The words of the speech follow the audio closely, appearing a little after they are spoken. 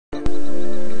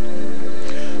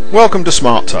Welcome to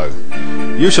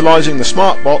SmartTow, utilising the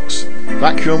SmartBox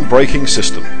vacuum braking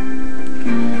system.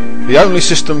 The only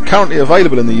system currently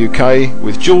available in the UK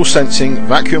with dual sensing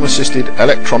vacuum assisted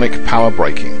electronic power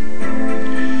braking.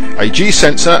 A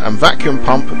G-sensor and vacuum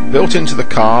pump built into the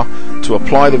car to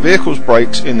apply the vehicle's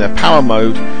brakes in their power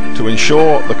mode to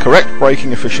ensure the correct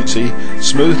braking efficiency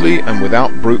smoothly and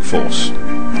without brute force.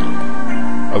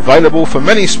 Available for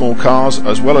many small cars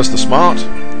as well as the Smart.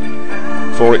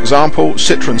 For example,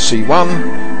 Citroën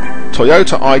C1,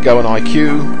 Toyota Aygo and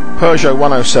IQ, Peugeot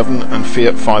 107 and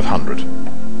Fiat 500.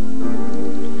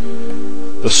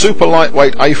 The super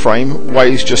lightweight A-frame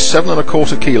weighs just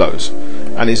 7¼ kilos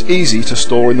and is easy to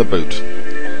store in the boot.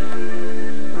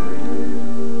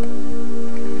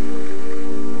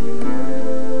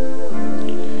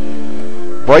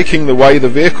 Braking the way the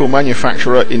vehicle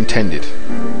manufacturer intended.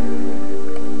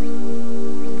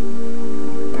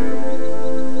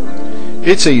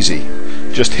 It's easy,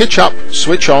 just hitch up,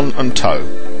 switch on and tow.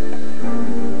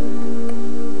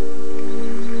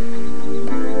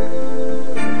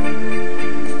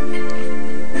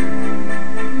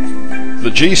 The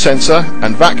G-sensor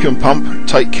and vacuum pump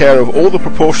take care of all the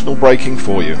proportional braking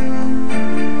for you.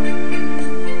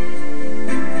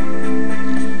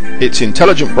 It's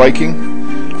intelligent braking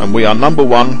and we are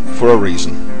 #1 for a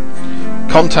reason.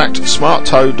 Contact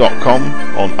smarttow.com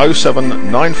on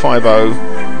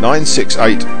 07950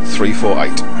 968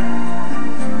 348.